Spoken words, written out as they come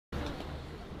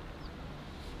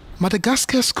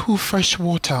Madagascar's cool fresh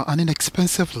water and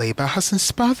inexpensive labor has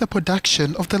inspired the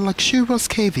production of the luxurious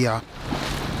caviar.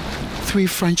 3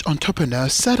 French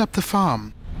entrepreneurs set up the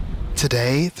farm.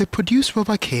 Today, they produce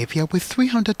Rova Caviar with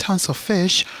 300 tons of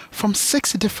fish from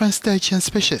 6 different sturgeon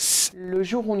species. The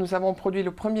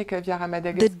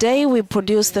day we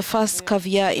produced the first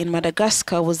caviar in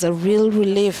Madagascar was a real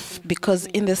relief because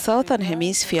in the southern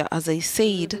hemisphere, as I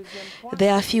said,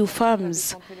 there are few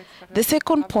farms. The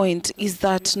second point is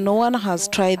that no one has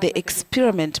tried the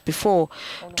experiment before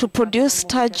to produce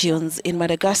sturgeons in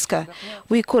Madagascar.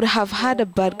 We could have had a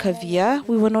bad caviar,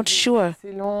 we were not sure.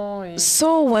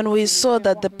 So when we saw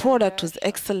that the product was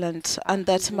excellent and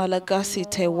that Malagasy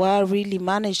terroir really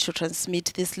managed to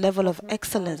transmit this level of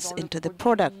excellence into the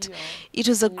product, it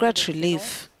was a great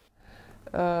relief.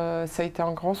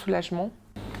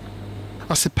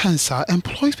 Asipensa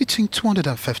employs between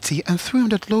 250 and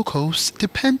 300 locals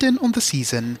depending on the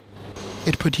season.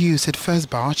 It produced its first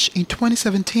batch in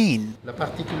 2017.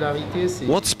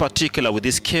 What's particular with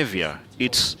this caviar?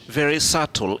 It's very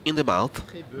subtle in the mouth,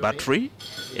 buttery,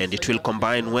 and it will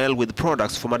combine well with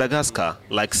products from Madagascar,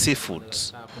 like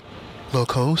seafoods.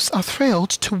 Locals are thrilled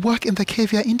to work in the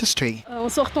caviar industry.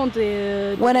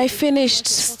 When I finished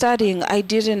studying, I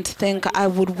didn't think I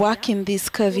would work in this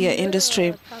caviar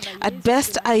industry. At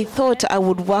best, I thought I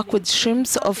would work with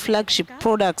shrimps or flagship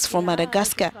products from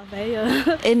Madagascar.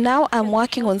 And now I'm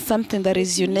working on something that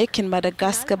is unique in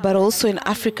Madagascar, but also in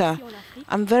Africa.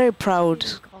 I'm very proud.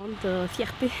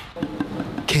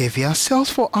 Caviar sells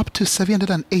for up to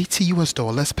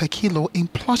 $780 per kilo in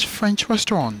plush French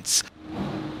restaurants.